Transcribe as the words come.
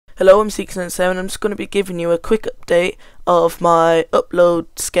Hello, I'm Seek77. I'm just going to be giving you a quick update of my upload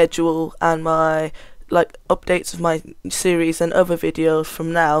schedule and my updates of my series and other videos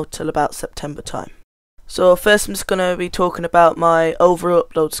from now till about September time. So first I'm just going to be talking about my overall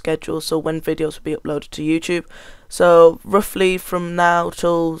upload schedule, so when videos will be uploaded to YouTube. So roughly from now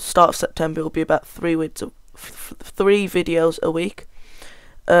till start of September it will be about 3 videos a week.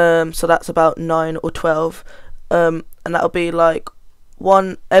 So that's about 9 or 12. And that'll be like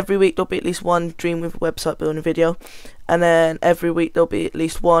every week there'll be at least one Dreamweaver website building video, and then every week there'll be at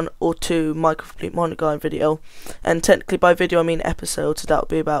least 1 or 2 Minecraft Complete Modern Guide video, and technically by video I mean episodes, so that'll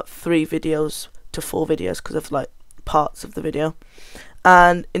be about 3 videos to 4 videos because of like parts of the video.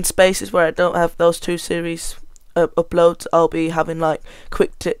 And in spaces where I don't have those 2 series uploads, I'll be having like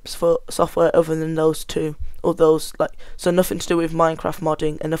quick tips for software other than those 2, or those so nothing to do with Minecraft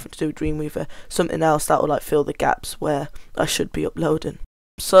modding and nothing to do with Dreamweaver, something else that will like fill the gaps where I should be uploading.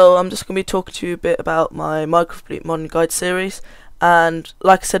 So I'm just going to be talking to you a bit about my Minecraft Complete Modern Guide series, and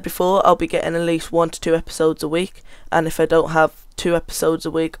like I said before, I'll be getting at least 1 to 2 episodes a week, and if I don't have 2 episodes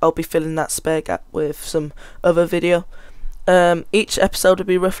a week I'll be filling that spare gap with some other video. Each episode will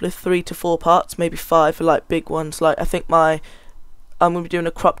be roughly 3 to 4 parts, maybe 5 for like big ones. Like I think I'm going to be doing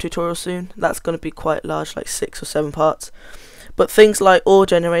a crop tutorial soon. That's going to be quite large, like 6 or 7 parts. But things like ore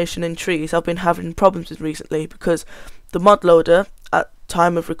generation and trees, I've been having problems with recently because the mod loader, at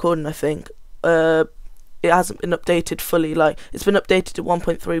time of recording I think, it hasn't been updated fully. Like it's been updated to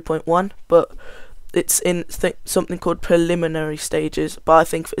 1.3.1, but it's in something called preliminary stages, but I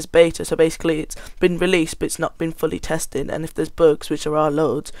think it's beta, so basically it's been released but it's not been fully tested, and if there's bugs, which there are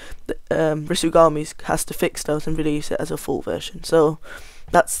loads, Risugami has to fix those and release it as a full version. So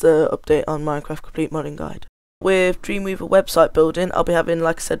that's the update on Minecraft Complete Modern Guide. With Dreamweaver website building, I'll be having,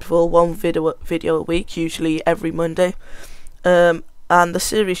 like I said before, 1 video a week, usually every Monday, and the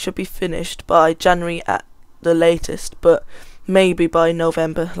series should be finished by January at the latest, but maybe by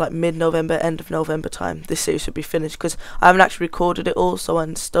November, like mid-November, end of November time, this series should be finished, because I haven't actually recorded it all, so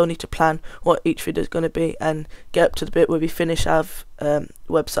I still need to plan what each video is going to be and get up to the bit where we finish our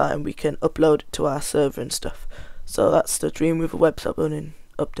website and we can upload it to our server and stuff. So that's the Dreamweaver website building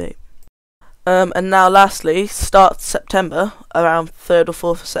update. And now lastly, start September, around 3rd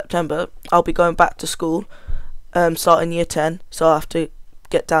or 4th of September, I'll be going back to school, starting year 10, so I have to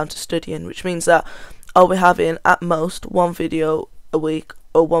get down to studying, which means that I'll be having at most 1 video a week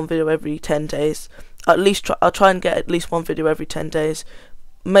or 1 video every 10 days. At least I'll try and get at least 1 video every 10 days.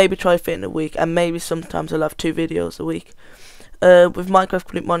 Maybe try to fit in a week, and maybe sometimes I'll have 2 videos a week. With Minecraft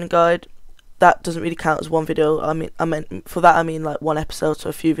Complete Modern Guide, that doesn't really count as 1 video. I mean like 1 episode, so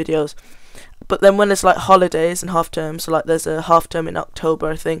a few videos. But then when there's like holidays and half terms, so like there's a half term in October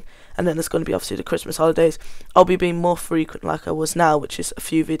I think, and then there's going to be obviously the Christmas holidays, I'll be being more frequent like I was now, which is a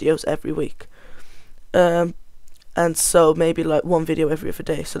few videos every week. And so maybe like 1 video every other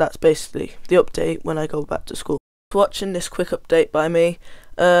day. So that's basically the update when I go back to school. Watching this quick update by me,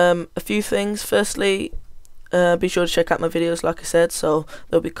 a few things. Firstly, be sure to check out my videos like I said, so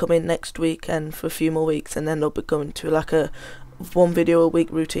they'll be coming next week and for a few more weeks, and then they'll be going to like a 1 video a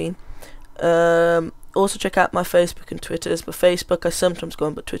week routine. Also check out my Facebook and Twitters, but Facebook I sometimes go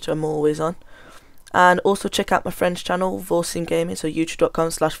on, but Twitter I'm always on. And also check out my friend's channel, Vorsum Gaming, so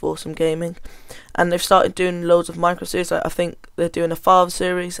youtube.com/Vorsum Gaming. And they've started doing loads of Minecraft series. Like I think they're doing a Father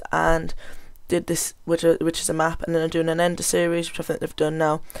series and did this, which is a map, and then they're doing an Ender series, which I think they've done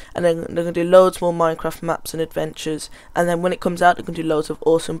now. And then they're going to do loads more Minecraft maps and adventures. And then when it comes out, they're going to do loads of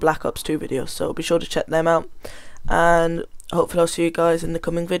awesome Black Ops 2 videos. So be sure to check them out. And hopefully I'll see you guys in the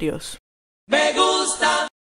coming videos. Me gusta